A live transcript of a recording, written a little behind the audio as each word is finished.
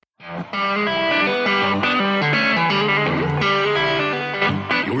You're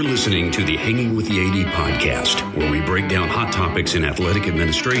listening to the Hanging with the AD podcast, where we break down hot topics in athletic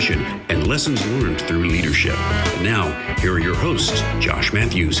administration and lessons learned through leadership. And now, here are your hosts, Josh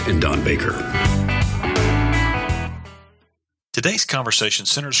Matthews and Don Baker. Today's conversation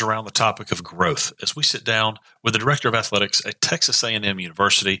centers around the topic of growth as we sit down with the Director of Athletics at Texas A&M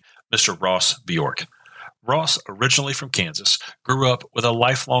University, Mr. Ross Bjork. Ross, originally from Kansas, grew up with a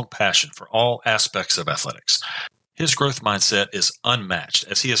lifelong passion for all aspects of athletics. His growth mindset is unmatched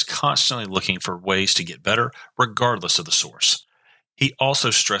as he is constantly looking for ways to get better regardless of the source. He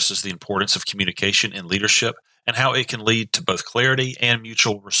also stresses the importance of communication and leadership and how it can lead to both clarity and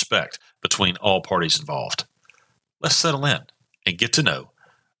mutual respect between all parties involved. Let's settle in and get to know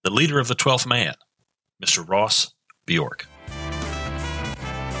the leader of the 12th man, Mr. Ross Bjork.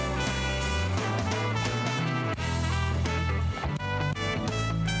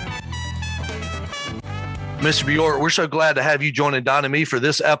 Mr. Bjork, we're so glad to have you joining Don and me for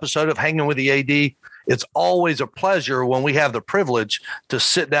this episode of Hanging with the AD. It's always a pleasure when we have the privilege to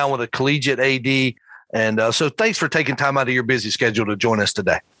sit down with a collegiate AD. And so thanks for taking time out of your busy schedule to join us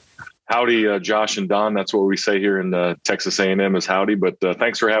today. Howdy, Josh and Don. That's what we say here in Texas A&M is howdy. But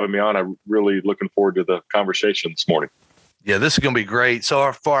thanks for having me on. I'm really looking forward to the conversation this morning. Yeah, this is going to be great.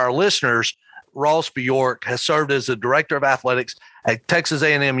 So for our listeners, Ross Bjork has served as the Director of Athletics at Texas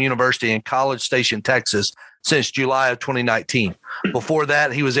A&M University in College Station, Texas, since July of 2019. Before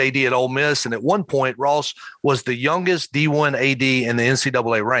that, he was AD at Ole Miss, and at one point, Ross was the youngest D1 AD in the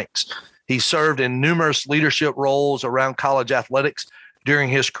NCAA ranks. He served in numerous leadership roles around college athletics during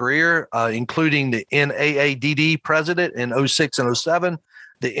his career, including the NAADD president in 06 and 07,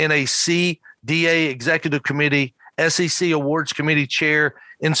 the NACDA Executive Committee, SEC Awards Committee Chair,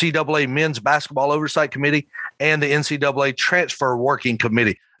 NCAA Men's Basketball Oversight Committee, and the NCAA Transfer Working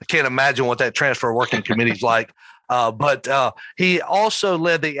Committee. I can't imagine what that Transfer Working Committee is like. But he also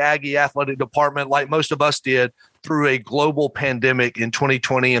led the Aggie Athletic Department, like most of us did, through a global pandemic in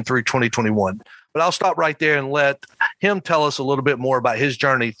 2020 and through 2021. But I'll stop right there and let him tell us a little bit more about his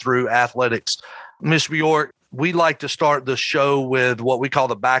journey through athletics. Ms. Bjork, we like to start the show with what we call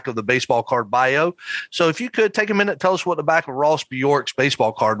the back of the baseball card bio. So if you could take a minute, tell us what the back of Ross Bjork's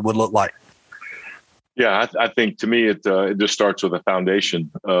baseball card would look like. Yeah, I think to me, it just starts with a foundation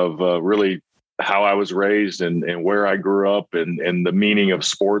of really how I was raised and where I grew up and the meaning of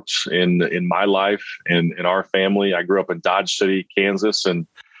sports in my life and in our family. I grew up in Dodge City, Kansas, and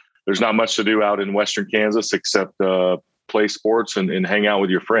there's not much to do out in Western Kansas except play sports and hang out with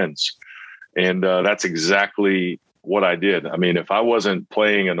your friends. And that's exactly what I did. I mean, if I wasn't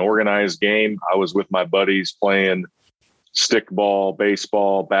playing an organized game, I was with my buddies playing stickball,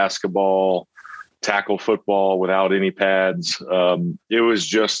 baseball, basketball, tackle football without any pads. It was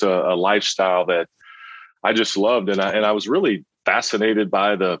just a lifestyle that I just loved. And I was really fascinated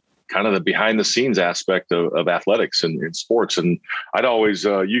by the kind of the behind the scenes aspect of athletics and sports. And I'd always,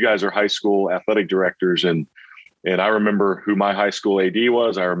 you guys are high school athletic directors, and I remember who my high school AD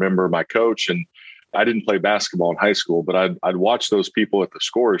was. I remember my coach, and I didn't play basketball in high school, but I'd watch those people at the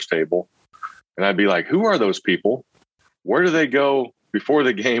scorer's table, and I'd be like, who are those people? Where do they go before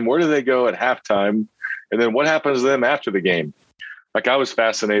the game? Where do they go at halftime? And then what happens to them after the game? Like, I was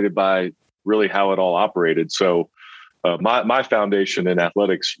fascinated by really how it all operated. So my foundation in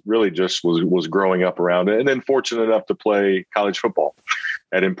athletics really just was growing up around it. And then fortunate enough to play college football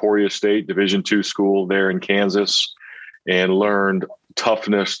at Emporia State, Division II school there in Kansas, and learned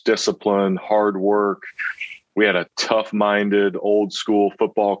toughness, discipline, hard work. We had a tough-minded, old-school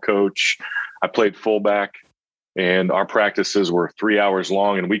football coach. I played fullback, and our practices were 3 hours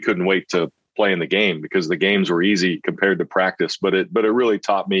long, and we couldn't wait to play in the game because the games were easy compared to practice. But it really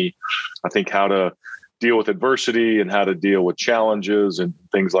taught me, I think, how to deal with adversity and how to deal with challenges and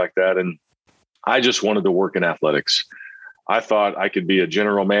things like that. And I just wanted to work in athletics. I thought I could be a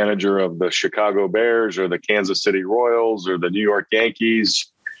general manager of the Chicago Bears or the Kansas City Royals or the New York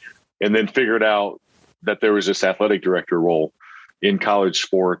Yankees, and then figured out that there was this athletic director role in college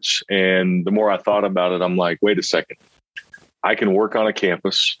sports. And the more I thought about it, I'm like, wait a second. I can work on a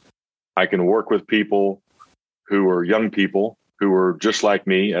campus. I can work with people who are young people who are just like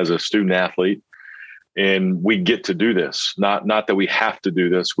me as a student athlete. And we get to do this. Not that we have to do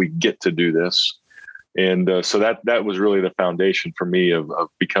this. We get to do this. And so that was really the foundation for me of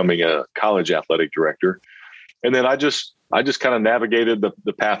becoming a college athletic director. And then I just kind of navigated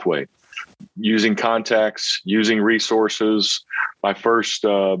the pathway, using contacts, using resources. My first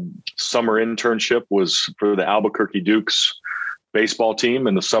summer internship was for the Albuquerque Dukes baseball team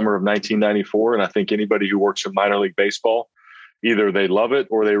in the summer of 1994. And I think anybody who works in minor league baseball either they love it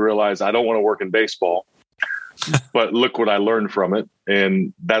or they realize I don't want to work in baseball, but look what I learned from it.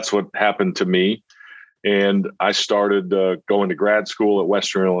 And that's what happened to me. And I started going to grad school at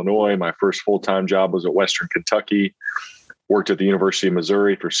Western Illinois. My first full-time job was at Western Kentucky. Worked at the University of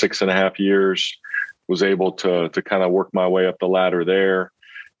Missouri for 6.5 years. Was able to kind of work my way up the ladder there.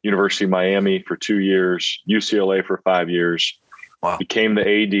 University of Miami for 2 years. UCLA for 5 years. Wow. Became the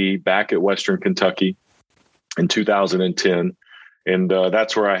AD back at Western Kentucky in 2010. And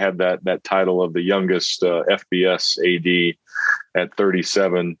that's where I had that title of the youngest FBS AD at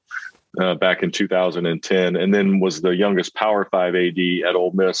 37. Back in 2010, and then was the youngest Power 5 AD at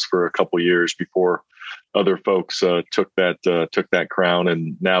Ole Miss for a couple years before other folks took that crown.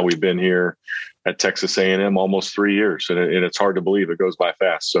 And now we've been here at Texas A&M almost 3 years, and it's hard to believe it goes by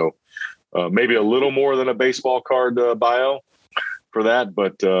fast. So maybe a little more than a baseball card bio for that,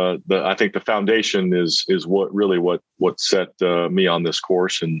 but I think the foundation is what set me on this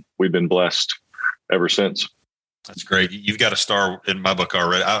course, and we've been blessed ever since. That's great. You've got a star in my book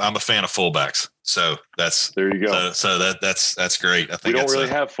already. I'm a fan of fullbacks, so there you go. So that's great. I think we don't really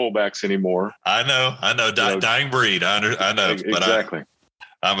have fullbacks anymore. I know. Dying breed. I know. Exactly.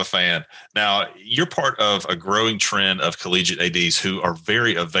 But I'm a fan. Now, you're part of a growing trend of collegiate ADs who are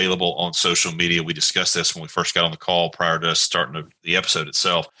very available on social media. We discussed this when we first got on the call prior to us starting the episode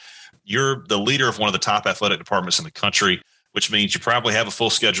itself. You're the leader of one of the top athletic departments in the country, which means you probably have a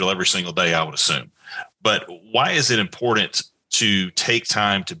full schedule every single day, I would assume. But why is it important to take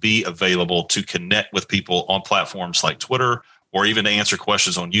time to be available to connect with people on platforms like Twitter, or even to answer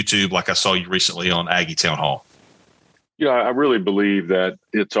questions on YouTube, like I saw you recently on Aggie Town Hall? I really believe that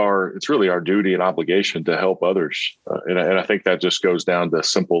it's really our duty and obligation to help others. And I think that just goes down to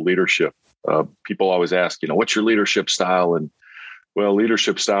simple leadership. People always ask, what's your leadership style? And well,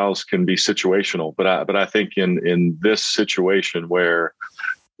 leadership styles can be situational, but I think in this situation where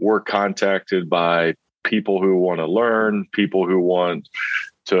we're contacted by people who want to learn, people who want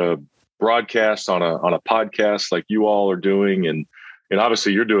to broadcast on a podcast like you all are doing, and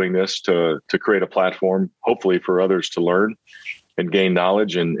obviously you're doing this to create a platform, hopefully for others to learn and gain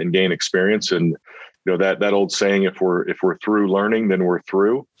knowledge and gain experience. And that old saying, if we're through learning, then we're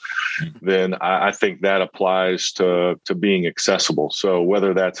through. Then I think that applies to being accessible. So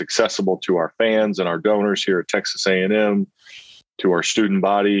whether that's accessible to our fans and our donors here at Texas A&M, to our student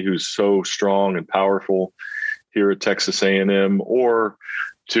body who's so strong and powerful here at Texas A&M, or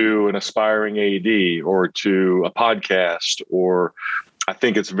to an aspiring AD, or to a podcast, or I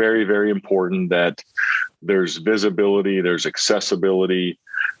think it's very, very important that there's visibility, there's accessibility.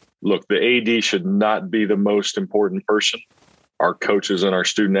 Look, the AD should not be the most important person. Our coaches and our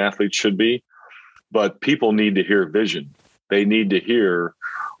student athletes should be, but people need to hear vision. They need to hear,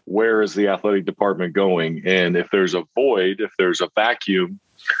 where is the athletic department going? And if there's a void, if there's a vacuum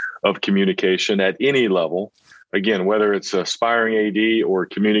of communication at any level, again, whether it's aspiring AD or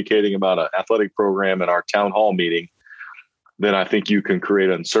communicating about an athletic program in our town hall meeting, then I think you can create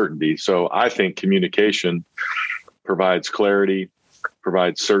uncertainty. So I think communication provides clarity,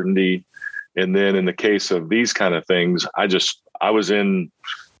 provides certainty. And then in the case of these kind of things, I was in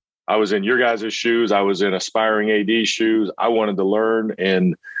your guys' shoes. I was in aspiring AD shoes. I wanted to learn.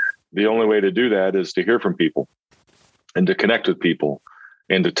 And the only way to do that is to hear from people and to connect with people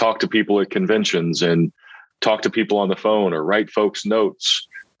and to talk to people at conventions and talk to people on the phone or write folks notes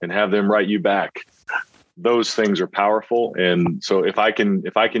and have them write you back. Those things are powerful. And so if I can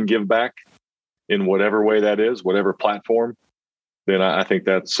give back in whatever way that is, whatever platform, then I think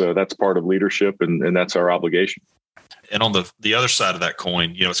that's part of leadership, and that's our obligation. And on the other side of that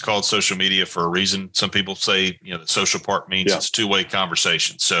coin, it's called social media for a reason. Some people say, the social part means it's two-way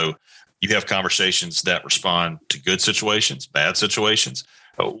conversation. So you have conversations that respond to good situations, bad situations.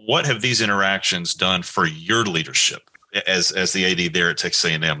 What have these interactions done for your leadership as the AD there at Texas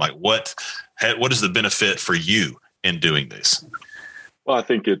A&M? Like what is the benefit for you in doing this? Well, I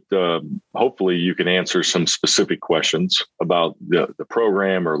think hopefully you can answer some specific questions about the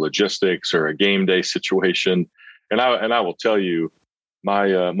program or logistics or a game day situation. And I will tell you,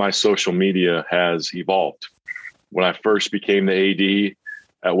 my social media has evolved. When I first became the AD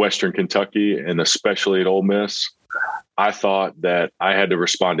at Western Kentucky, and especially at Ole Miss, I thought that I had to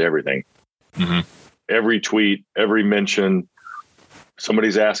respond to everything. Mm-hmm. Every tweet, every mention,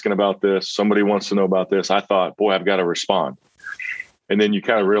 somebody's asking about this, somebody wants to know about this. I thought, boy, I've got to respond. And then you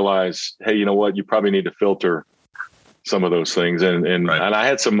kind of realize, hey, you know what? You probably need to filter some of those things. And right. And I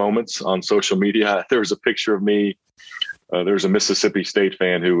had some moments on social media. There was a picture of me. There's a Mississippi State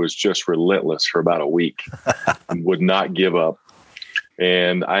fan who was just relentless for about a week and would not give up.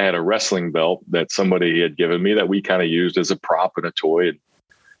 And I had a wrestling belt that somebody had given me that we kind of used as a prop and a toy. And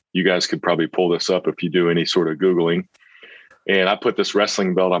you guys could probably pull this up if you do any sort of Googling. And I put this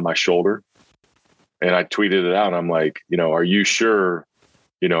wrestling belt on my shoulder and I tweeted it out. I'm like, are you sure?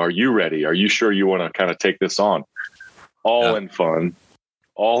 Are you ready? Are you sure you want to kind of take this on? All in fun,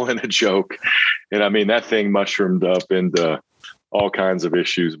 all in a joke. And I mean, that thing mushroomed up into all kinds of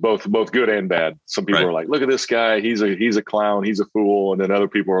issues, both good and bad. Some people are like, look at this guy. He's a clown. He's a fool. And then other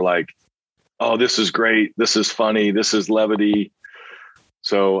people are like, oh, this is great. This is funny. This is levity.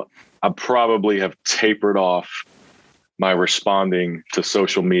 So I probably have tapered off my responding to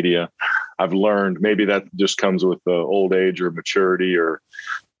social media. I've learned maybe that just comes with old age or maturity or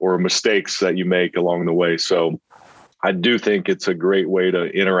mistakes that you make along the way. So I do think it's a great way to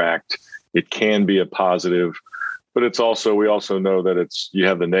interact. It can be a positive, but we also know that you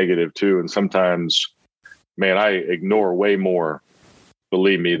have the negative too. And sometimes, man, I ignore way more,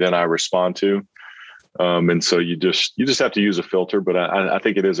 believe me, than I respond to. And so you just have to use a filter, but I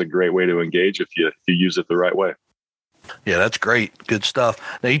think it is a great way to engage if you use it the right way. Yeah, that's great. Good stuff.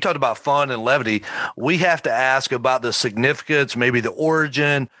 Now, you talked about fun and levity. We have to ask about the significance, maybe the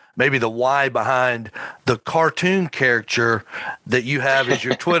origin, maybe the why behind the cartoon caricature that you have as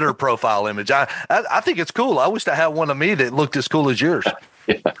your Twitter profile image. I think it's cool. I wish I had one of me that looked as cool as yours.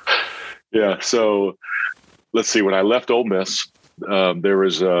 Yeah. So let's see. When I left Ole Miss, there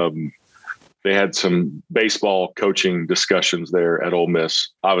was they had some baseball coaching discussions there at Ole Miss.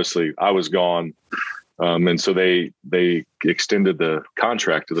 Obviously, I was gone. And so they extended the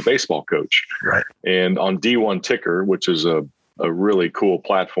contract to the baseball coach. Right. And on D1 Ticker, which is a really cool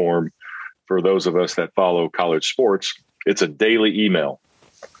platform for those of us that follow college sports, it's a daily email.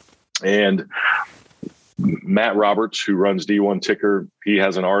 And Matt Roberts, who runs D1 Ticker, he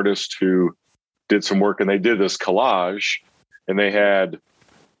has an artist who did some work, and they did this collage, and they had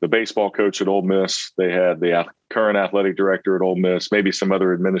the baseball coach at Ole Miss. They had the current athletic director at Ole Miss, maybe some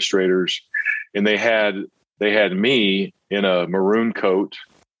other administrators. And they had me in a maroon coat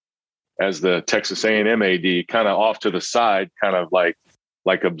as the Texas A&M AD, kind of off to the side, kind of like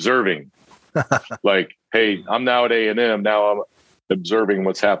observing, like, hey, I'm now at A&M. Now I'm observing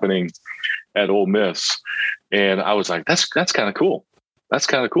what's happening at Ole Miss. And I was like, that's kind of cool. That's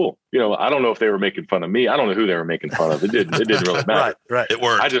kind of cool. I don't know if they were making fun of me. I don't know who they were making fun of. It didn't really matter. Right. It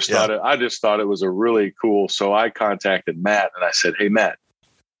worked. I just thought it was a really cool. So I contacted Matt and I said, hey, Matt,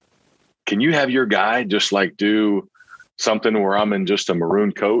 can you have your guy just like do something where I'm in just a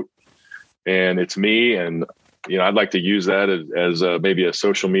maroon coat and it's me? And, I'd like to use that as maybe a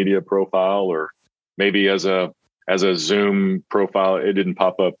social media profile or maybe as a Zoom profile. It didn't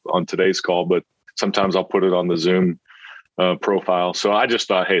pop up on today's call, but sometimes I'll put it on the Zoom profile. So I just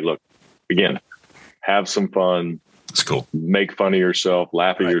thought, hey, look, again, have some fun. That's cool. Make fun of yourself,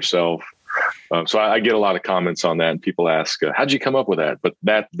 laugh at yourself. So I get a lot of comments on that, and people ask, how'd you come up with that? But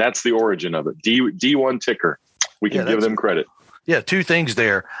that's the origin of it. D1 Ticker. We can give them credit. Yeah, two things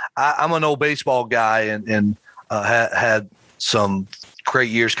there. I'm an old baseball guy and had some great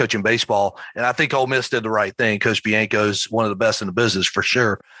years coaching baseball. And I think Ole Miss did the right thing. Coach Bianco is one of the best in the business for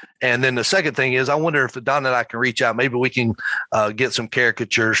sure. And then the second thing is I wonder if Don and I can reach out. Maybe we can get some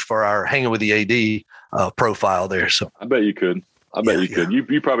caricatures for our Hanging with the AD profile there. So I bet you could. Could.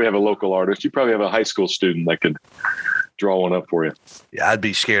 You probably have a local artist. You probably have a high school student that could draw one up for you. Yeah, I'd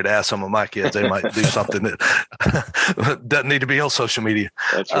be scared to ask some of my kids. They might do something that doesn't need to be on social media.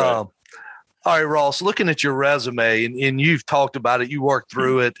 That's right. All right, Ross, looking at your resume, and you've talked about it, you worked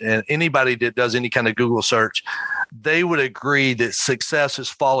through it, and anybody that does any kind of Google search, they would agree that success has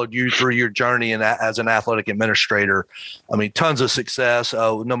followed you through your journey as an athletic administrator. I mean, tons of success,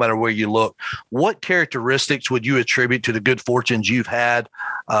 no matter where you look. What characteristics would you attribute to the good fortunes you've had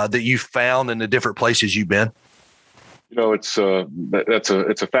that you've found in the different places you've been? It's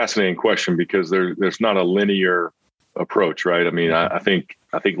a fascinating question because there's not a linear approach, right? I mean, I think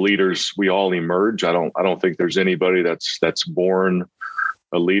leaders, we all emerge. I don't think there's anybody that's born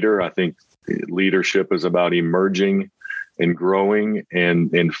a leader. I think leadership is about emerging and growing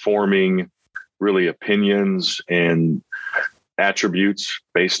and forming really opinions and attributes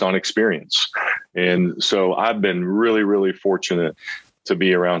based on experience. And so I've been really, really fortunate to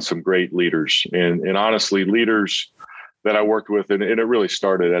be around some great leaders and honestly leaders that I worked with. And it really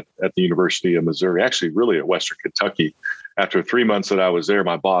started at the University of Missouri, actually really at Western Kentucky. After 3 months that I was there,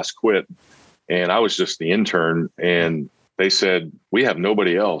 my boss quit and I was just the intern. And they said, we have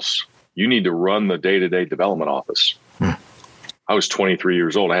nobody else. You need to run the day-to-day development office. I was 23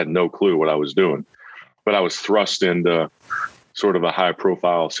 years old. I had no clue what I was doing, but I was thrust into sort of a high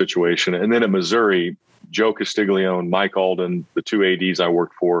profile situation. And then at Missouri, Joe Castiglione, Mike Alden, the two ADs I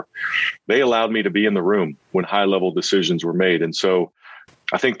worked for, they allowed me to be in the room when high-level decisions were made. And so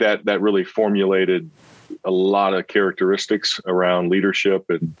I think that really formulated a lot of characteristics around leadership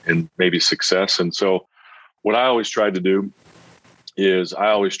and maybe success. And so what I always tried to do is I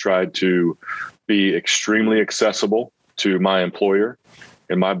always tried to be extremely accessible to my employer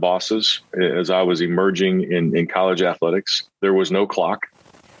and my bosses as I was emerging in college athletics. There was no clock.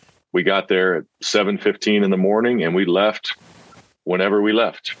 We got there at 7:15 in the morning and we left whenever we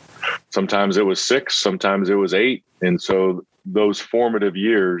left. Sometimes it was 6, sometimes it was 8. And so those formative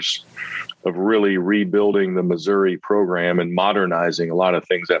years of really rebuilding the Missouri program and modernizing a lot of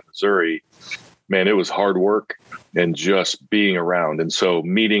things at Missouri, man, it was hard work and just being around. And so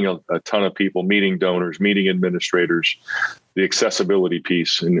meeting a ton of people, meeting donors, meeting administrators, the accessibility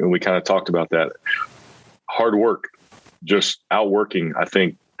piece. And we kind of talked about that. Hard work, just outworking, I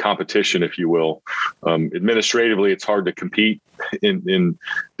think, competition, if you will. Administratively, it's hard to compete in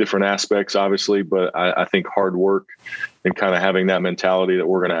different aspects, obviously, but I think hard work and kind of having that mentality that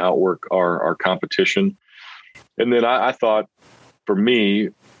we're going to outwork our competition. And then I thought for me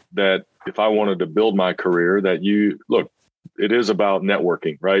that if I wanted to build my career, that it is about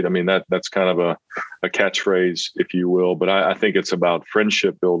networking, right? I mean, that's kind of a catchphrase, if you will, but I think it's about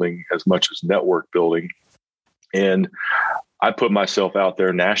friendship building as much as network building. And I put myself out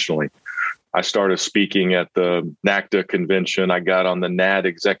there nationally. I started speaking at the NACDA convention. I got on the NAD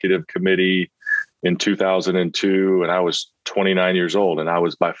executive committee in 2002, and I was 29 years old, and I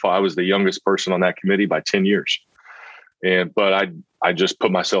was the youngest person on that committee by 10 years. But I just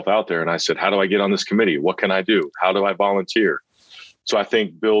put myself out there and I said, how do I get on this committee? What can I do? How do I volunteer? So I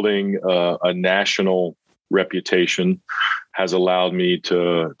think building a national reputation has allowed me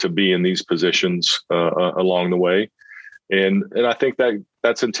to be in these positions along the way. And I think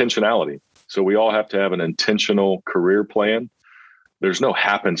that's intentionality. So we all have to have an intentional career plan. There's no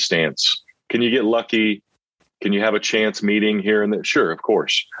happenstance. Can you get lucky? Can you have a chance meeting here and there? Sure, of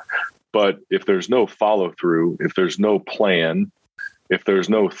course. But if there's no follow through, if there's no plan, if there's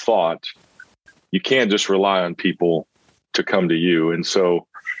no thought, you can't just rely on people to come to you. And so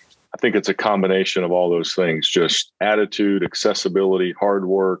I think it's a combination of all those things, just attitude, accessibility, hard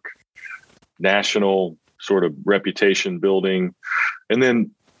work, national sort of reputation building. And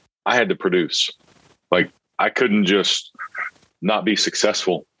then I had to produce. Like, I couldn't just not be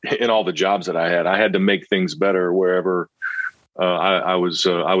successful in all the jobs that I had. I had to make things better wherever I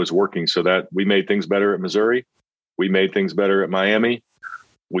was working, so that we made things better at Missouri. We made things better at Miami.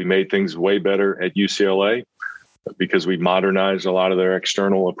 We made things way better at UCLA because we modernized a lot of their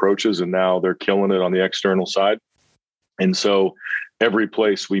external approaches, and now they're killing it on the external side. And so every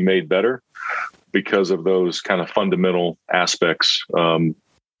place we made better because of those kind of fundamental aspects along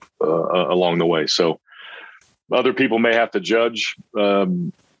the way. So other people may have to judge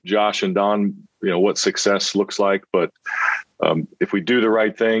Josh and Don, what success looks like. But if we do the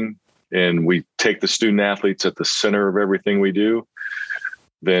right thing and we take the student athletes at the center of everything we do,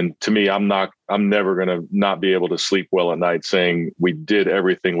 then to me, I'm never going to not be able to sleep well at night saying we did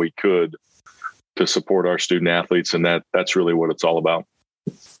everything we could to support our student athletes. And that's really what it's all about.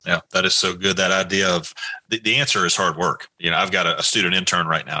 Yeah, that is so good. That idea of the answer is hard work. I've got a student intern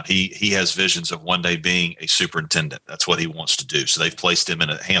right now. He has visions of one day being a superintendent. That's what he wants to do. So they've placed him in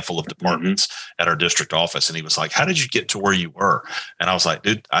a handful of departments at our district office. And he was like, how did you get to where you were? And I was like,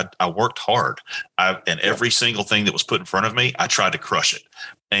 dude, I worked hard. And every single thing that was put in front of me, I tried to crush it.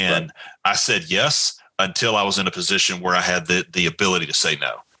 And I said yes until I was in a position where I had the ability to say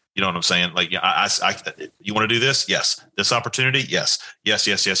no. You know what I'm saying? Like, you want to do this? Yes. This opportunity? Yes. Yes.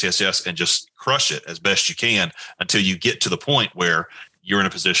 And just crush it as best you can until you get to the point where you're in a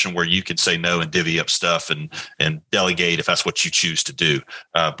position where you can say no and divvy up stuff and delegate if that's what you choose to do.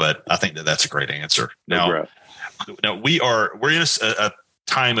 But I think that's a great answer. Now we're in a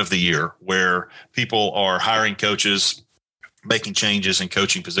time of the year where people are hiring coaches, making changes in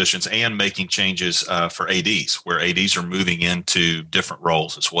coaching positions, and making changes for ADs, where ADs are moving into different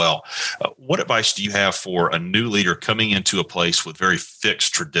roles as well. What advice do you have for a new leader coming into a place with very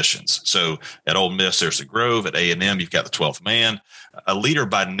fixed traditions? So at Ole Miss, there's the Grove. At A&M, you've got the 12th man. A leader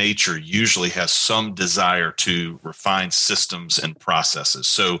by nature usually has some desire to refine systems and processes.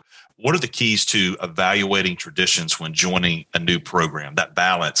 So what are the keys to evaluating traditions when joining a new program, that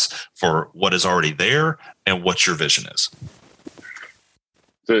balance for what is already there and what your vision is?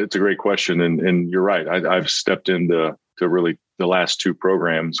 It's a great question. And you're right. I've stepped into really the last two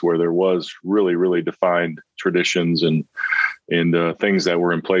programs where there was really, really defined traditions and things that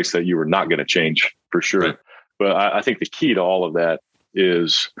were in place that you were not going to change for sure. Right. But I think the key to all of that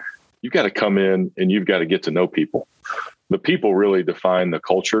is you've got to come in and you've got to get to know people. The people really define the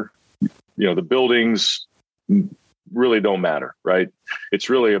culture. The buildings really don't matter, right? It's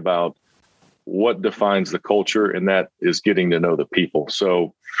really about what defines the culture, and that is getting to know the people.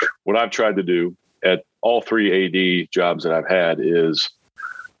 So what I've tried to do at all 3 AD jobs that I've had is,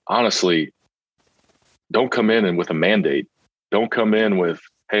 honestly, don't come in and with a mandate. Don't come in with,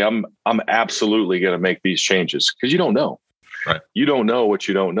 hey, I'm absolutely going to make these changes, because you don't know. Right. You don't know what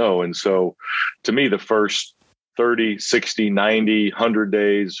you don't know. And so to me, the first 30, 60, 90, 100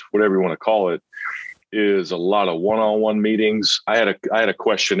 days, whatever you want to call it, is a lot of one-on-one meetings. I had a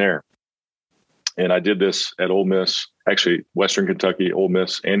questionnaire, and I did this at Ole Miss, actually Western Kentucky, Ole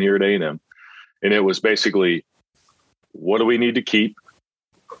Miss, and here at A&M. And it was basically, what do we need to keep?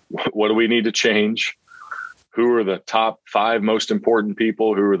 What do we need to change? Who are the top 5 most important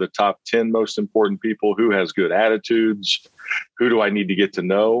people? Who are the top 10 most important people? Who has good attitudes? Who do I need to get to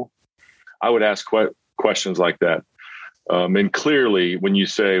know? I would ask questions like that. And clearly, when you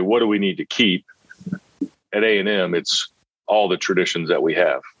say, what do we need to keep? At A&M, it's all the traditions that we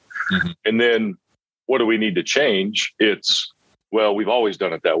have. Mm-hmm. And then what do we need to change? It's, well, we've always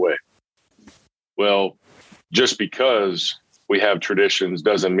done it that way. Well, just because we have traditions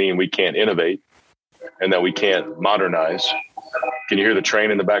doesn't mean we can't innovate and that we can't modernize. Can you hear the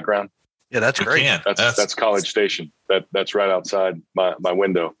train in the background? Yeah, that's great. That's College Station. That's right outside my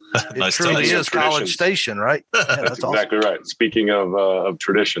window. It nice truly is College Station, right? Yeah, that's exactly awesome. Right. Speaking of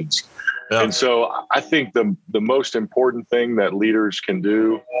traditions. Yeah. And so I think the most important thing that leaders can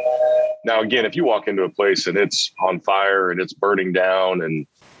do now, again, if you walk into a place and it's on fire and it's burning down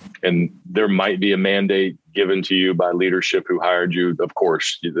and there might be a mandate given to you by leadership who hired you, of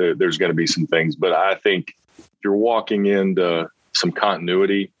course, there's going to be some things. But I think if you're walking into some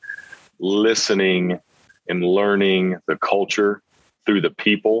continuity, listening and learning the culture through the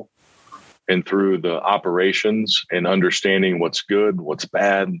people and through the operations and understanding what's good, what's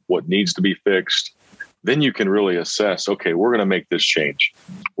bad, what needs to be fixed, then you can really assess, okay, we're going to make this change.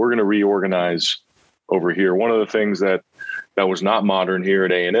 We're going to reorganize over here. One of the things that was not modern here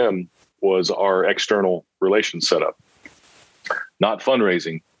at A&M was our external relations setup, not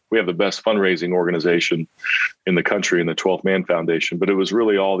fundraising. We have the best fundraising organization in the country in the 12th Man Foundation, but it was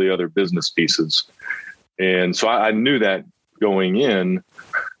really all the other business pieces. And so I knew that going in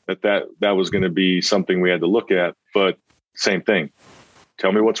that was going to be something we had to look at, but same thing.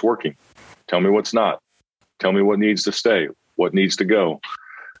 Tell me what's working. Tell me what's not. Tell me what needs to stay, what needs to go.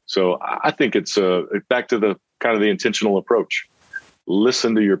 So I think it's back to the kind of the intentional approach.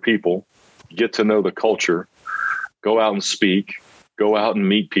 Listen to your people, get to know the culture, go out and speak, go out and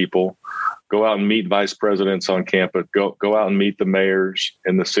meet people, go out and meet vice presidents on campus, go out and meet the mayors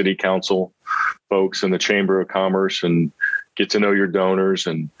and the city council folks and the Chamber of Commerce, and get to know your donors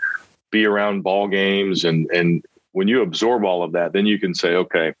and be around ball games. And when you absorb all of that, then you can say,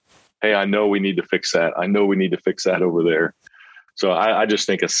 okay, hey, I know we need to fix that. I know we need to fix that over there. So I just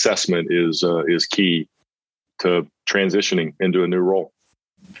think assessment is key to transitioning into a new role.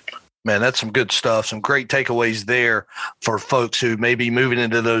 Man, that's some good stuff. Some great takeaways there for folks who may be moving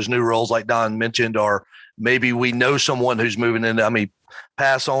into those new roles like Don mentioned, or maybe we know someone who's moving into,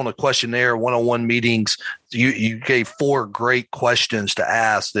 pass on a questionnaire, one-on-one meetings. You gave 4 great questions to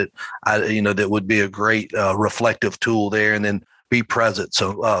ask that that would be a great reflective tool there, and then be present.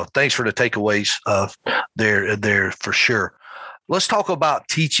 So thanks for the takeaways there for sure. Let's talk about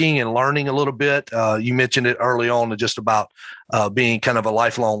teaching and learning a little bit. You mentioned it early on, just about being kind of a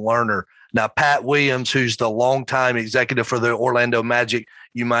lifelong learner. Now, Pat Williams, who's the longtime executive for the Orlando Magic,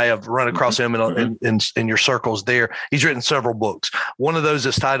 you may have run across him in your circles there. He's written several books. One of those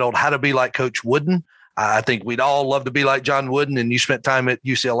is titled How to Be Like Coach Wooden. I think we'd all love to be like John Wooden, and you spent time at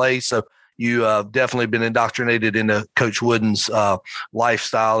UCLA, so you have definitely been indoctrinated into Coach Wooden's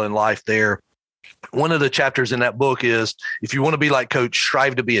lifestyle and life there. One of the chapters in that book is, if you want to be like Coach,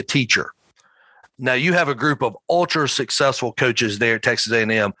 strive to be a teacher. Now, you have a group of ultra successful coaches there at Texas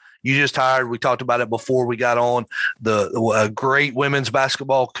A&M. You just hired, we talked about it before we got on, the great women's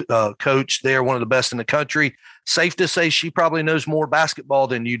basketball coach there, one of the best in the country. Safe to say she probably knows more basketball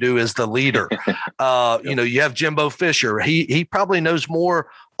than you do as the leader. You have Jimbo Fisher. He probably knows more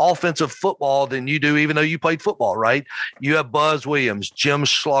offensive football than you do, even though you played football, right? You have Buzz Williams, Jim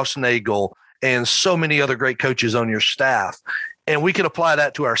Schlossnagle, and so many other great coaches on your staff. And we can apply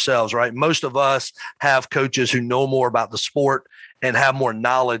that to ourselves, right? Most of us have coaches who know more about the sport and have more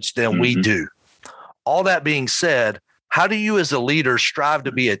knowledge than we do. All that being said, how do you as a leader strive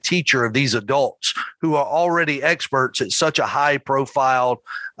to be a teacher of these adults who are already experts at such a high profile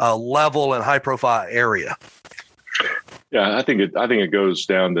level and high profile area? Yeah, I think it goes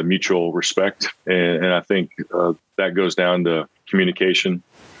down to mutual respect, and I think that goes down to communication,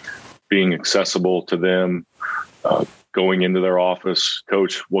 being accessible to them, going into their office.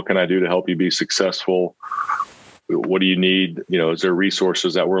 Coach, what can I do to help you be successful? What do you need? Is there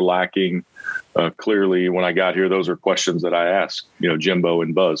resources that we're lacking? Clearly, when I got here, those are questions that I asked, Jimbo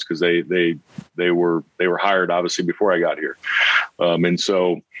and Buzz, because they were hired obviously before I got here, and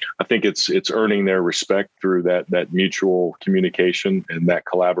so I think it's earning their respect through that mutual communication and that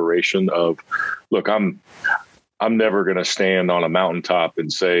collaboration of, look, I'm never going to stand on a mountaintop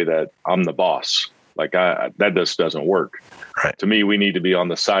and say that I'm the boss. Like that just doesn't work. Right. To me, we need to be on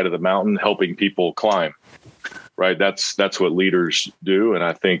the side of the mountain helping people climb. Right. That's what leaders do. And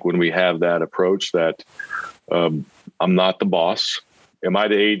I think when we have that approach that I'm not the boss. Am I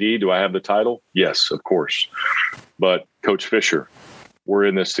the AD? Do I have the title? Yes, of course. But Coach Fisher, we're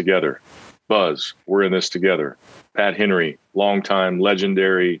in this together. Buzz, we're in this together. Pat Henry, longtime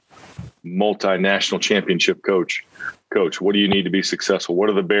legendary multinational championship coach. Coach, what do you need to be successful? What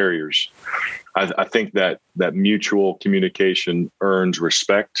are the barriers? I think that mutual communication earns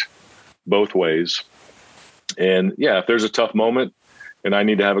respect both ways. And yeah, if there's a tough moment and I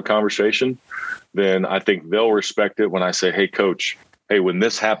need to have a conversation, then I think they'll respect it when I say, hey, Coach, hey, when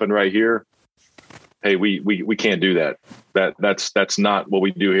this happened right here, hey, we can't do that. That's not what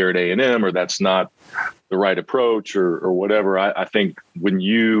we do here at A&M, or that's not the right approach, or whatever. I think when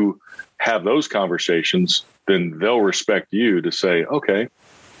you have those conversations, then they'll respect you to say, okay,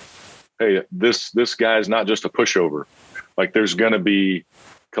 hey, this guy's not just a pushover. Like, there's going to be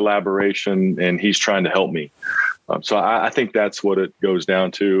collaboration and he's trying to help me. So I think that's what it goes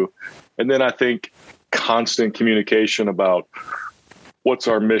down to. And then I think constant communication about what's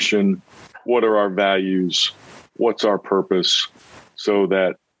our mission, what are our values, what's our purpose, so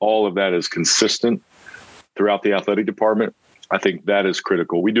that all of that is consistent throughout the athletic department. I think that is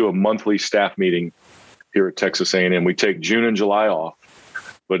critical. We do a monthly staff meeting here at Texas A&M. We take June and July off,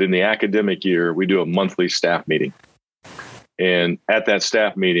 but in the academic year, we do a monthly staff meeting. And at that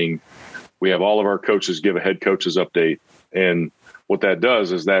staff meeting, we have all of our coaches give a head coach's update. And what that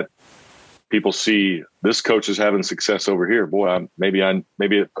does is that people see this coach is having success over here. Boy, maybe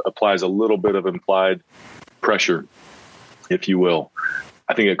it applies a little bit of implied pressure, if you will.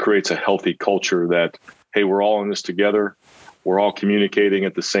 I think it creates a healthy culture that, hey, we're all in this together. We're all communicating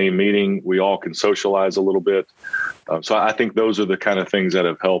at the same meeting. We all can socialize a little bit. So I think those are the kind of things that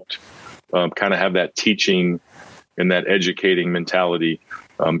have helped kind of have that teaching and that educating mentality.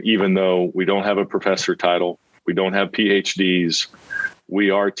 Even though we don't have a professor title, we don't have PhDs, we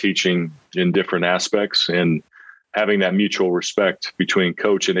are teaching in different aspects, and having that mutual respect between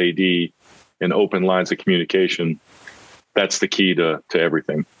coach and AD and open lines of communication, that's the key to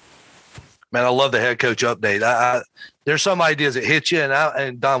everything. Man, I love the head coach update. There's some ideas that hit you,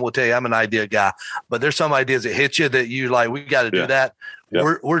 and Don will tell you I'm an idea guy, but there's some ideas that hit you that you like, we got to do that.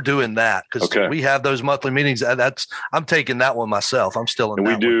 Yep. We're doing that because we have those monthly meetings. I'm taking that one myself. I'm still in. And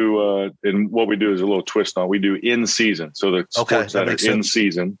we do, and what we do is a little twist on. We do in season, so the sports that are in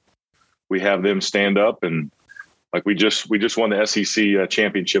season, we have them stand up, and like we just won the SEC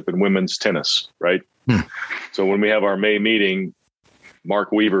championship in women's tennis, right? So when we have our May meeting,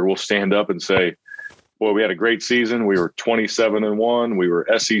 Mark Weaver will stand up and say, "Boy, we had a great season. We were 27-1. We were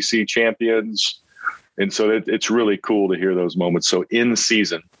SEC champions." And so it's really cool to hear those moments. So in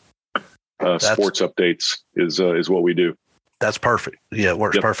season, sports updates is what we do. That's perfect. Yeah, it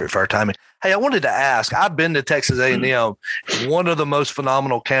works perfect for our timing. Hey, I wanted to ask, I've been to Texas A&M, one of the most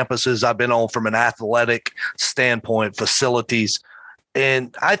phenomenal campuses I've been on from an athletic standpoint, facilities.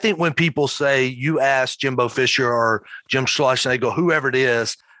 And I think when people say, you ask Jimbo Fisher or Jim Schloss, and they go, whoever it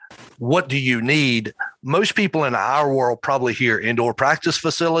is, what do you need? Most people in our world probably hear indoor practice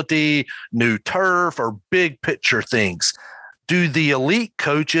facility, new turf, or big picture things. Do the elite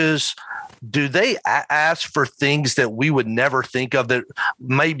coaches, do they ask for things that we would never think of that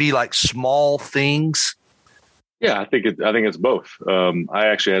may be like small things? Yeah, I think it's both. I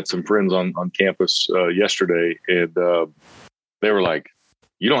actually had some friends on campus yesterday, and they were like,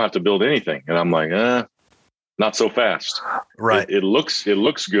 "You don't have to build anything," and I'm like, not so fast. Right. It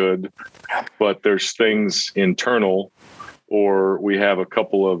looks good, but there's things internal, or we have a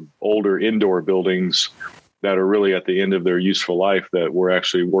couple of older indoor buildings that are really at the end of their useful life that we're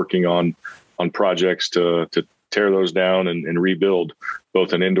actually working on projects to tear those down and rebuild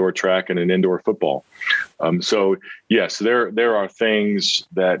both an indoor track and an indoor football. So yes, there are things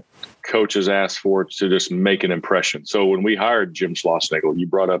that coaches ask for to just make an impression. So when we hired Jim Schlossnagle, you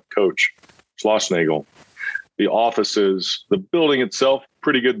brought up Coach Schlossnagle, the offices, the building itself,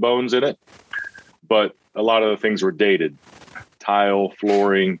 pretty good bones in it, but a lot of the things were dated: tile,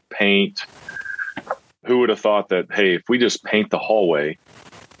 flooring, paint. Who would have thought that, hey, if we just paint the hallway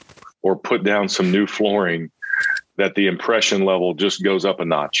or put down some new flooring, that the impression level just goes up a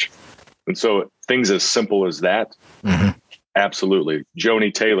notch? And so things as simple as that, absolutely.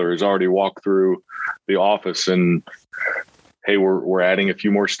 Joni Taylor has already walked through the office and, hey, we're adding a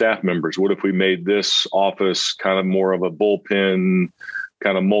few more staff members. What if we made this office kind of more of a bullpen,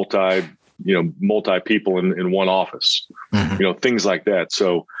 kind of multi people in one office, things like that.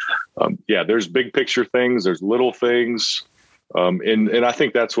 So, there's big picture things, there's little things. And I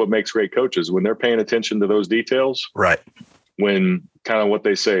think that's what makes great coaches, when they're paying attention to those details. Right. When kind of what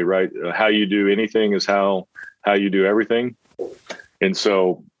they say, right? How you do anything is how you do everything. And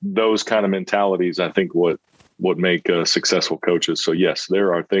so those kind of mentalities, I think what make successful coaches. So yes,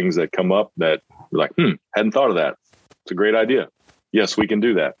 there are things that come up that you're like, hadn't thought of that. It's a great idea. Yes, we can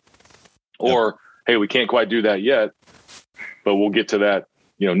do that. Or, hey, we can't quite do that yet, but we'll get to that,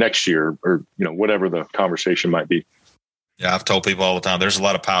 next year, or, whatever the conversation might be. Yeah, I've told people all the time, there's a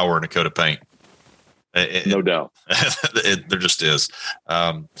lot of power in a coat of paint. No doubt. There just is.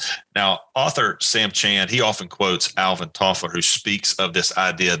 Now, author Sam Chand, he often quotes Alvin Toffler, who speaks of this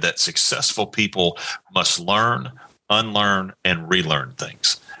idea that successful people must learn, unlearn, and relearn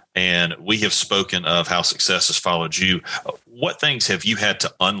things. And we have spoken of how success has followed you. What things have you had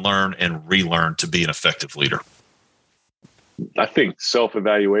to unlearn and relearn to be an effective leader? I think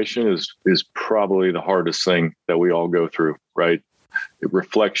self-evaluation is probably the hardest thing that we all go through, right?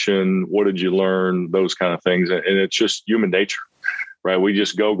 Reflection, what did you learn, those kind of things. And it's just human nature, right? We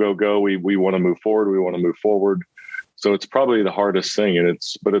just go. We want to move forward. So it's probably the hardest thing.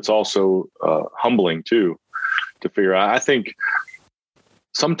 But it's also humbling too, to figure out. I think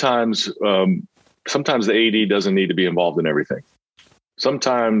sometimes the AD doesn't need to be involved in everything.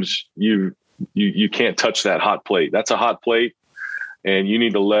 Sometimes you can't touch that hot plate. That's a hot plate. And you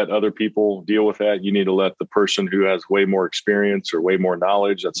need to let other people deal with that. You need to let the person who has way more experience or way more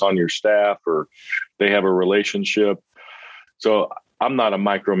knowledge that's on your staff, or they have a relationship. So I'm not a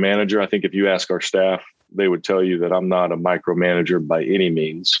micromanager. I think if you ask our staff, they would tell you that I'm not a micromanager by any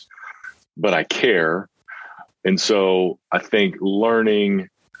means, but I care. And so I think learning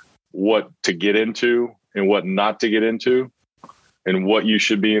what to get into and what not to get into, and what you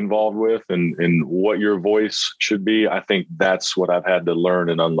should be involved with, and what your voice should be, I think that's what I've had to learn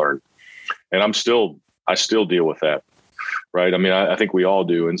and unlearn. And I still deal with that, right? I mean, I think we all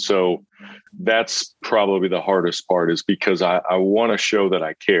do. And so that's probably the hardest part, is because I want to show that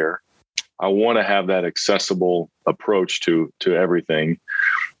I care. I want to have that accessible approach to everything.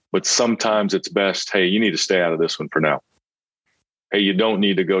 But sometimes it's best, hey, you need to stay out of this one for now. Hey, you don't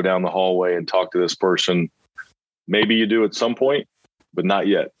need to go down the hallway and talk to this person. Maybe you do at some point, but not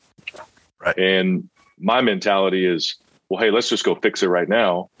yet. Right. And my mentality is, well, hey, let's just go fix it right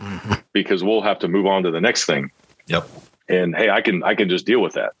now, because we'll have to move on to the next thing. Yep. And hey, I can just deal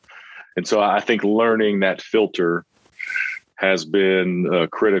with that. And so I think learning that filter has been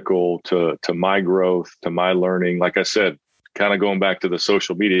critical to my growth, to my learning. Like I said, kind of going back to the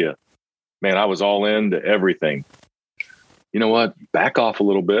social media, man, I was all into everything. You know what? Back off a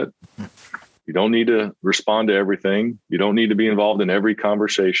little bit. You don't need to respond to everything. You don't need to be involved in every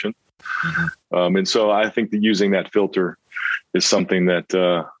conversation. And so I think that using that filter is something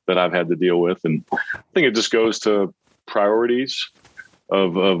that I've had to deal with. And I think it just goes to priorities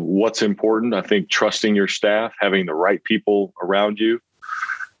of what's important. I think trusting your staff, having the right people around you,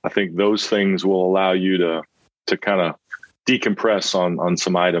 I think those things will allow you to kind of decompress on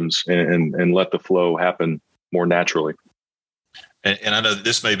some items and let the flow happen more naturally. And I know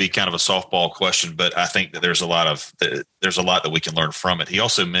this may be kind of a softball question, but I think that there's a lot that we can learn from it. He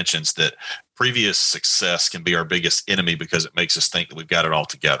also mentions that previous success can be our biggest enemy because it makes us think that we've got it all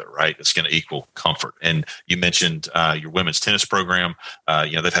together, right? It's going to equal comfort. And you mentioned your women's tennis program.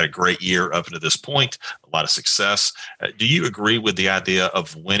 They've had a great year up to this point, a lot of success. Do you agree with the idea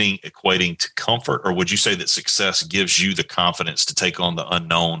of winning equating to comfort, or would you say that success gives you the confidence to take on the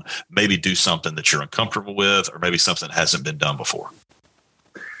unknown, maybe do something that you're uncomfortable with, or maybe something that hasn't been done before?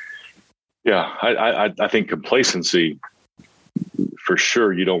 Yeah, I think complacency, for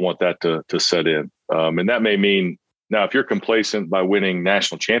sure, you don't want that to set in. And that may mean, now, if you're complacent by winning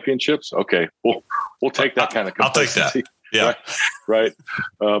national championships, okay, we'll take that kind of complacency. I'll take that. Yeah. Right.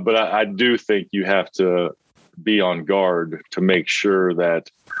 But I do think you have to be on guard to make sure that,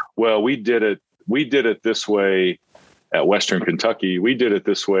 well, we did it this way at Western Kentucky. We did it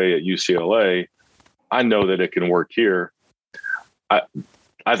this way at UCLA. I know that it can work here.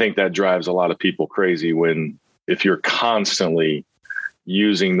 I think that drives a lot of people crazy if you're constantly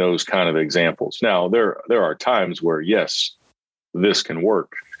using those kind of examples. Now, there are times where, yes, this can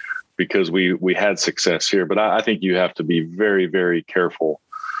work because we had success here, but I think you have to be very, very careful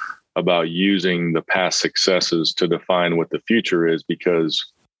about using the past successes to define what the future is, because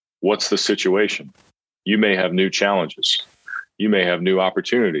what's the situation? You may have new challenges. You may have new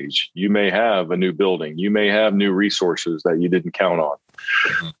opportunities. You may have a new building. You may have new resources that you didn't count on.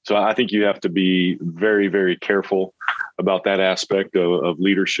 So I think you have to be very, very careful about that aspect of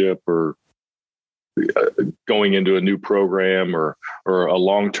leadership, or going into a new program, or a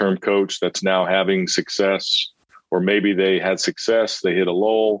long-term coach that's now having success, or maybe they had success, they hit a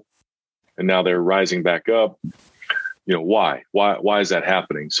lull, and now they're rising back up. Why is that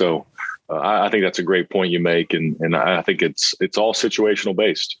happening? So I think that's a great point you make. And I think it's all situational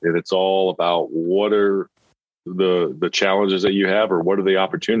based, and it's all about what are the challenges that you have, or what are the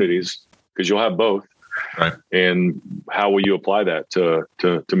opportunities, because you'll have both. Right. And how will you apply that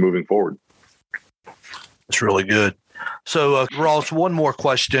to moving forward? That's really good. So, Ross, one more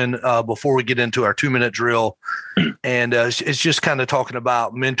question before we get into our 2-minute drill. And it's just kind of talking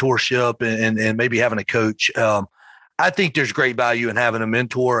about mentorship and maybe having a coach. I think there's great value in having a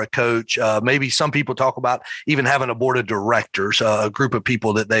mentor, a coach. Maybe some people talk about even having a board of directors, a group of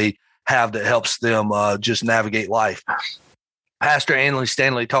people that they have that helps them just navigate life. Pastor Andy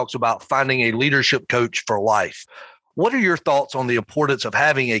Stanley talks about finding a leadership coach for life. What are your thoughts on the importance of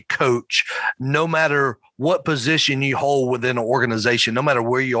having a coach, no matter what position you hold within an organization, no matter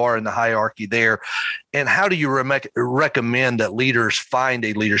where you are in the hierarchy there? And how do you recommend that leaders find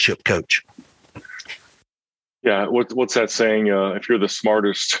a leadership coach? Yeah. What's that saying? If you're the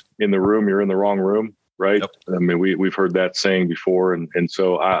smartest in the room, you're in the wrong room, right? Yep. I mean, we've heard that saying before. And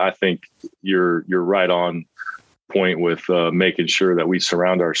so I think you're right on point with making sure that we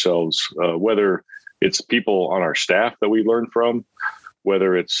surround ourselves, whether it's people on our staff that we learn from,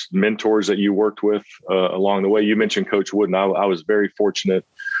 whether it's mentors that you worked with along the way. You mentioned Coach Wooden. I was very fortunate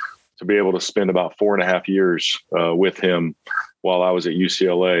to be able to spend about 4.5 years with him while I was at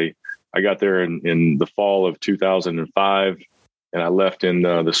UCLA. I got there in the fall of 2005, and I left in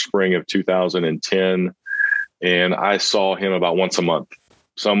the spring of 2010. And I saw him about once a month.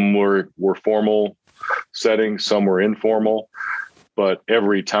 Some were formal settings, some were informal, but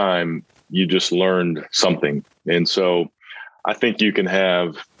every time you just learned something. And so I think you can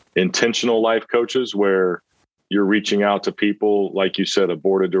have intentional life coaches where you're reaching out to people, like you said, a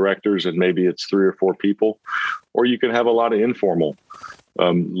board of directors, and maybe it's 3 or 4 people, or you can have a lot of informal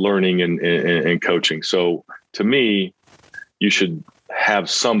learning and coaching. So to me, you should have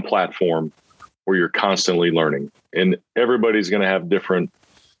some platform where you're constantly learning, and everybody's going to have different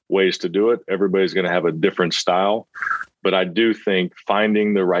ways to do it. Everybody's going to have a different style, but I do think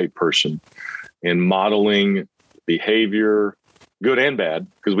finding the right person and modeling behavior, good and bad,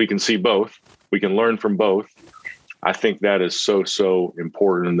 because we can see both, we can learn from both. I think that is so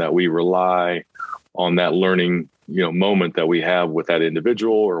important, that we rely on that learning, moment that we have with that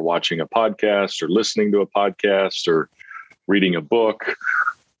individual, or watching a podcast, or listening to a podcast, or reading a book,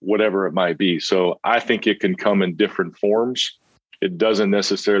 whatever it might be. So I think it can come in different forms. It doesn't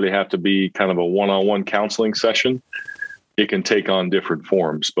necessarily have to be kind of a one-on-one counseling session. It can take on different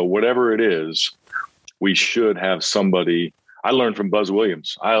forms, but whatever it is, we should have somebody. I learned from Buzz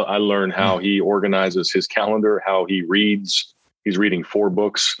Williams. I learned how he organizes his calendar, how he reads. He's reading 4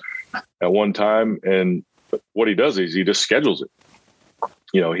 books at one time. And what he does is he just schedules it.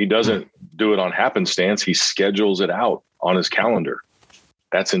 He doesn't do it on happenstance. He schedules it out on his calendar.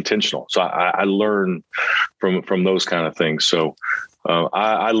 That's intentional. So I learn from those kind of things. So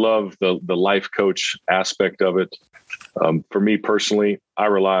I love the life coach aspect of it. For me personally, I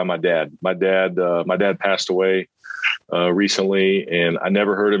rely on my dad. My dad passed away recently, and I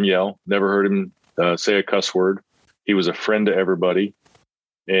never heard him yell, never heard him say a cuss word. He was a friend to everybody,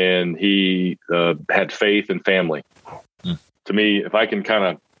 and he had faith and family. To me, if I can kind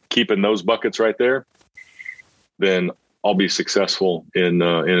of keep in those buckets right there, then I'll be successful in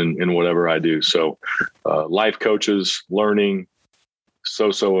whatever I do. So life coaches, learning,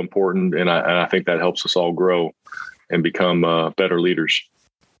 so important. And I think that helps us all grow and become better leaders.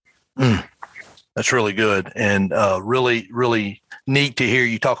 That's really good. And really neat to hear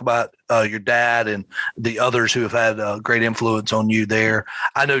you talk about your dad and the others who have had great influence on you there.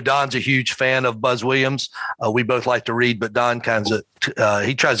 I know Don's a huge fan of Buzz Williams. We both like to read, but Don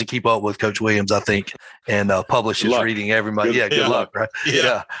he tries to keep up with Coach Williams, I think, and publishes reading every month. Good luck, right?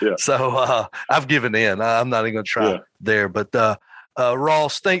 Yeah. So I've given in. I'm not even going to try there, but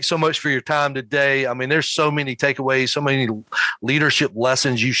Ross, thanks so much for your time today. I mean, there's so many takeaways, so many leadership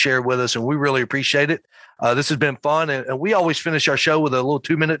lessons you shared with us, and we really appreciate it. This has been fun. And we always finish our show with a little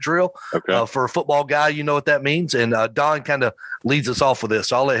 2-minute drill. Okay. For a football guy, you know what that means. And Don kind of leads us off with this.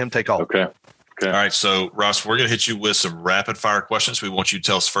 So I'll let him take off. Okay. All right. So, Ross, we're going to hit you with some rapid fire questions. We want you to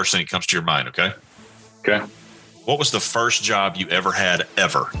tell us the first thing that comes to your mind. Okay. Okay. What was the first job you ever had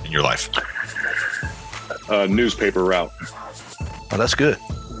in your life? Newspaper route. Oh, that's good.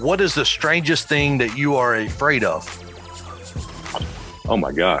 What is the strangest thing that you are afraid of? Oh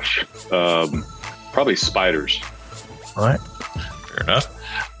my gosh. Probably spiders. All right. Fair enough.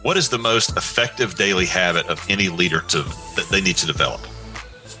 What is the most effective daily habit of any leader that they need to develop?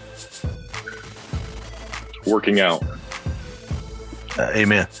 Working out.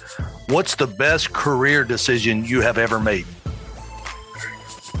 Amen. What's the best career decision you have ever made?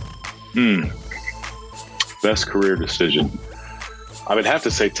 Best career decision. I would have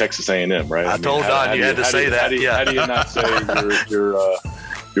to say Texas A&M, right? I told Don you had to say that. How do you not say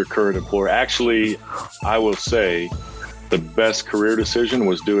your current employer? Actually, I will say the best career decision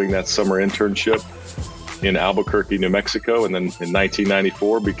was doing that summer internship in Albuquerque, New Mexico, and then in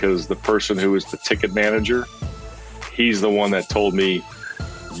 1994, because the person who was the ticket manager, he's the one that told me,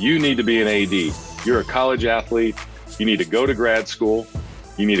 you need to be an AD. You're a college athlete. You need to go to grad school.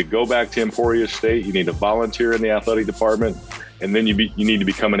 You need to go back to Emporia State. You need to volunteer in the athletic department. And then you need to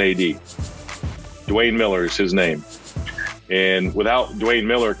become an AD. Dwayne Miller is his name. And without Dwayne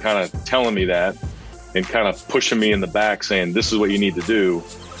Miller kind of telling me that and kind of pushing me in the back saying, this is what you need to do.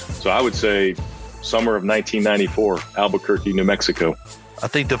 So I would say summer of 1994, Albuquerque, New Mexico. I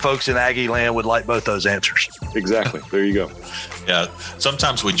think the folks in Aggie land would like both those answers. Exactly. There you go. Yeah.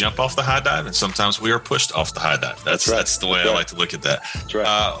 Sometimes we jump off the high dive and sometimes we are pushed off the high dive. That's the way I like to look at that. That's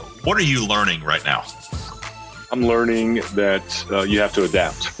right. What are you learning right now? I'm learning that you have to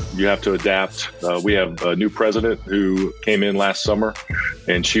adapt. You have to adapt. We have a new president who came in last summer,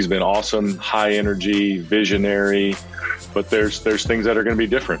 and she's been awesome, high energy, visionary. But there's things that are going to be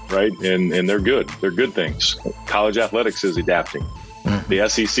different, right? And they're good. They're good things. College athletics is adapting. The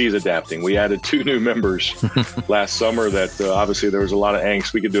SEC is adapting. We added 2 new members last summer that obviously there was a lot of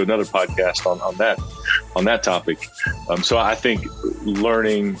angst. We could do another podcast on that topic. So I think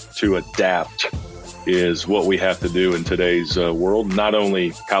learning to adapt is what we have to do in today's world, not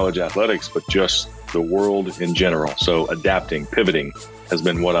only college athletics, but just the world in general. So adapting, pivoting has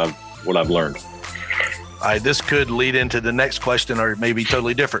been what I've learned. All right, this could lead into the next question, or maybe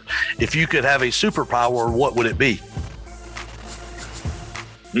totally different. If you could have a superpower, what would it be?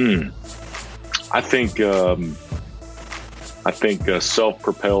 I think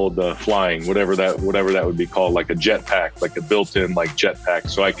self-propelled flying, whatever that would be called, like a jetpack, like a built-in like jetpack,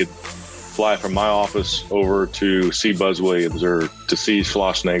 so I could fly from my office over to see Buzz Williams or to see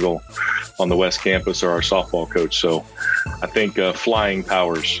Schlossnagel on the West Campus, or our softball coach. So I think flying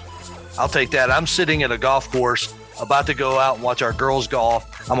powers. I'll take that. I'm sitting at a golf course about to go out and watch our girls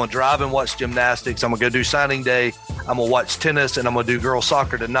golf. I'm going to drive and watch gymnastics. I'm going to go do signing day. I'm going to watch tennis, and I'm going to do girls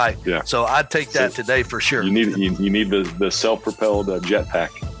soccer tonight. Yeah. So I'd take that today for sure. You need the self-propelled jetpack.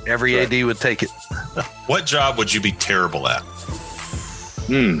 Every AD would take it. What job would you be terrible at?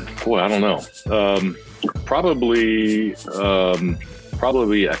 Boy, I don't know. Probably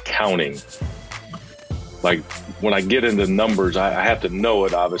accounting. Like when I get into numbers, I have to know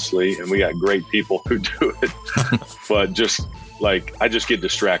it, obviously, and we got great people who do it. But I just get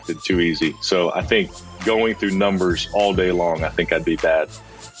distracted too easy. So I think going through numbers all day long, I think I'd be bad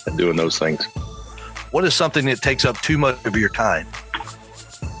at doing those things. What is something that takes up too much of your time?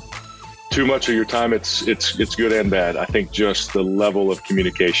 Too much of your time, it's good and bad. I think just the level of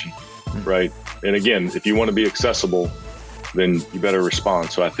communication, right? And again, if you want to be accessible, then you better respond.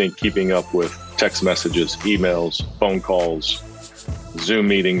 So I think keeping up with text messages, emails, phone calls, Zoom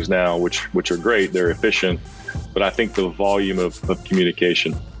meetings now, which are great, they're efficient, but I think the volume of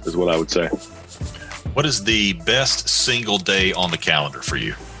communication is what I would say. What is the best single day on the calendar for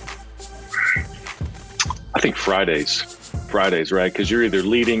you? I think Fridays, right? Because you're either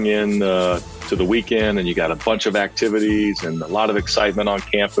leading in to the weekend and you got a bunch of activities and a lot of excitement on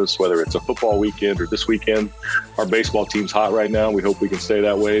campus, whether it's a football weekend or this weekend. Our baseball team's hot right now. We hope we can stay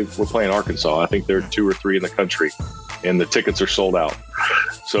that way. We're playing Arkansas. I think they're 2 or 3 in the country, and the tickets are sold out.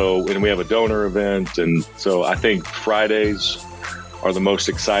 So, and we have a donor event. And so I think Fridays are the most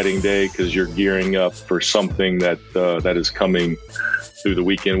exciting day because you're gearing up for something that is coming through the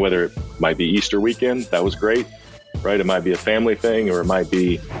weekend, whether it might be Easter weekend. That was great, right? It might be a family thing, or it might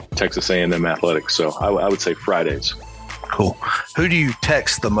be Texas A&M athletics. So I would say Fridays. Cool. Who do you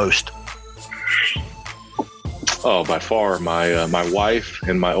text the most? Oh, by far, my wife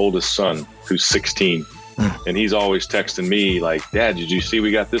and my oldest son, who's 16. And he's always texting me like, Dad, did you see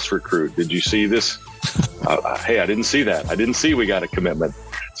we got this recruit? Did you see this hey, I didn't see that. I didn't see we got a commitment.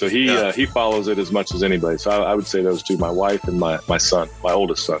 So he follows it as much as anybody. So I would say those two, my wife and my son, my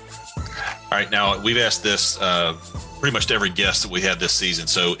oldest son. All right. Now, we've asked this pretty much to every guest that we had this season.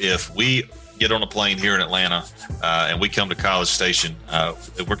 So if we get on a plane here in Atlanta and we come to College Station,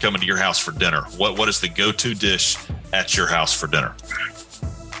 we're coming to your house for dinner. What is the go-to dish at your house for dinner?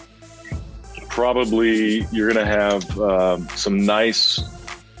 Probably you're going to have some nice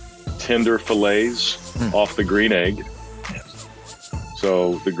tender fillets off the green egg.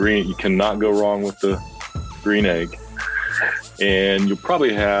 So you cannot go wrong with the green egg. And you'll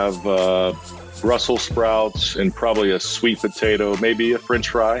probably have Brussels sprouts and probably a sweet potato, maybe a French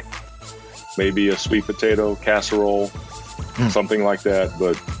fry, maybe a sweet potato casserole, something like that.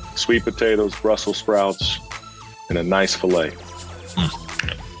 But sweet potatoes, Brussels sprouts, and a nice fillet.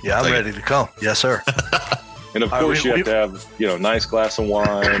 Yeah, I'm ready to come. Yes, sir. And of course, you have to have, a nice glass of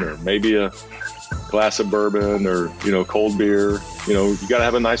wine or maybe a glass of bourbon or, cold beer. You got to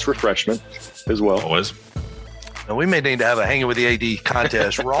have a nice refreshment as well. Always. Now, we may need to have a Hanging with the AD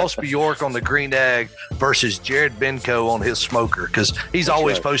contest. Ross Bjork on the green egg versus Jared Benko on his smoker, because he's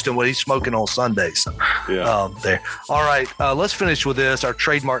always posting what he's smoking on Sundays. Yeah. There. All right. Let's finish with this, our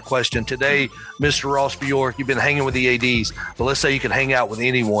trademark question. Today, Mr. Ross Bjork, you've been hanging with the ADs, but let's say you could hang out with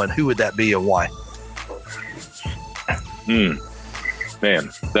anyone. Who would that be and why?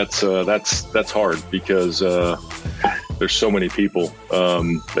 Man, that's hard because there's so many people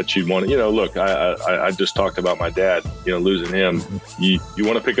that you'd want to, look, I just talked about my dad, losing him. You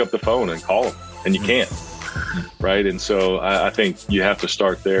want to pick up the phone and call him, and you can't. Right. And so I think you have to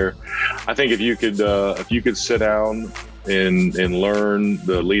start there. I think if you could sit down and learn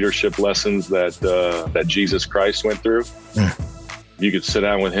the leadership lessons that Jesus Christ went through, you could sit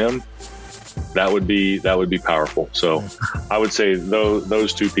down with him. That would be powerful. So I would say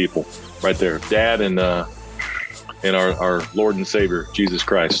those two people right there, Dad and our Lord and Savior, Jesus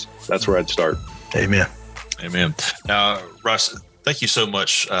Christ. That's where I'd start. Amen. Amen. Now, Russ, thank you so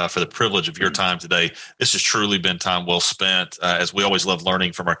much for the privilege of your time today. This has truly been time well spent. As we always love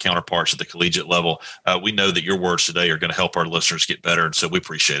learning from our counterparts at the collegiate level, we know that your words today are going to help our listeners get better, and so we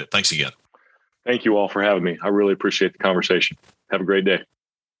appreciate it. Thanks again. Thank you all for having me. I really appreciate the conversation. Have a great day.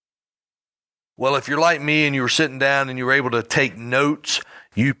 Well, if you're like me and you were sitting down and you were able to take notes,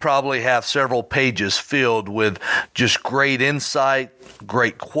 you probably have several pages filled with just great insight,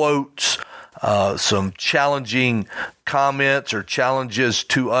 great quotes, some challenging comments or challenges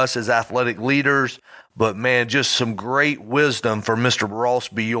to us as athletic leaders. But, man, just some great wisdom from Mr. Ross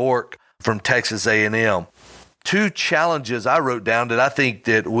Bjork from Texas A&M. Two challenges I wrote down that I think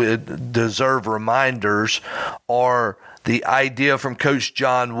that would deserve reminders are the idea from Coach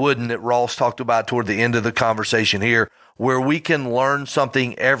John Wooden that Ross talked about toward the end of the conversation here, where we can learn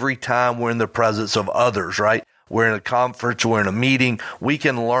something every time we're in the presence of others, right? We're in a conference, we're in a meeting, we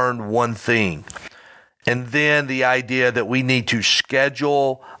can learn one thing. And then the idea that we need to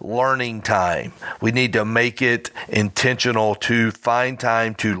schedule learning time. We need to make it intentional to find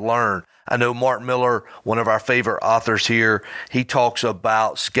time to learn. I know Mark Miller, one of our favorite authors here, he talks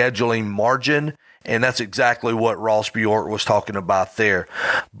about scheduling margin, and that's exactly what Ross Bjork was talking about there.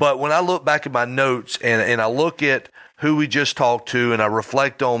 But when I look back at my notes and I look at who we just talked to and I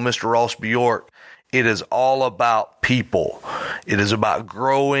reflect on Mr. Ross Bjork, it is all about people. It is about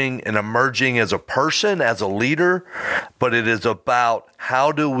growing and emerging as a person, as a leader, but it is about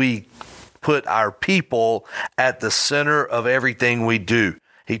how do we put our people at the center of everything we do.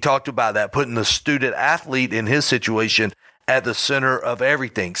 He talked about that, putting the student athlete in his situation at the center of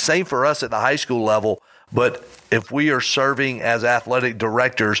everything. Same for us at the high school level, but if we are serving as athletic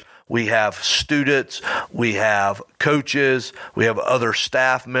directors, we have students, we have coaches, we have other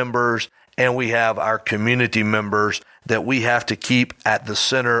staff members, and we have our community members that we have to keep at the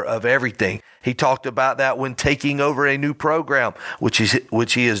center of everything. He talked about that when taking over a new program, which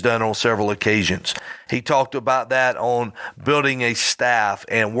he has done on several occasions. He talked about that on building a staff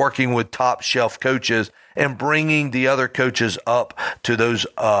and working with top shelf coaches and bringing the other coaches up to those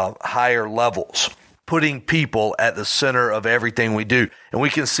higher levels, putting people at the center of everything we do. And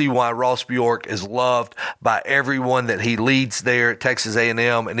we can see why Ross Bjork is loved by everyone that he leads there at Texas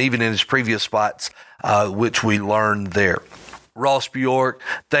A&M and even in his previous spots, which we learned there. Ross Bjork,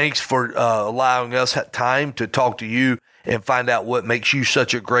 thanks for allowing us time to talk to you and find out what makes you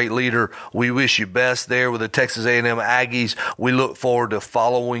such a great leader. We wish you best there with the Texas A&M Aggies. We look forward to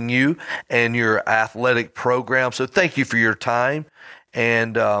following you and your athletic program. So thank you for your time.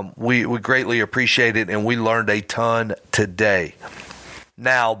 And we greatly appreciate it, and we learned a ton today.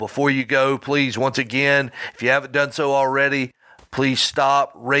 Now, before you go, please, once again, if you haven't done so already, please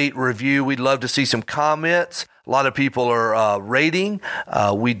stop, rate, review. We'd love to see some comments. A lot of people are rating.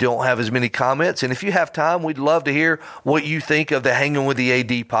 We don't have as many comments. And if you have time, we'd love to hear what you think of the Hanging with the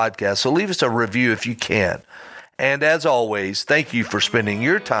AD podcast. So leave us a review if you can. And as always, thank you for spending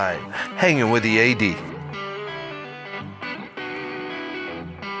your time hanging with the AD.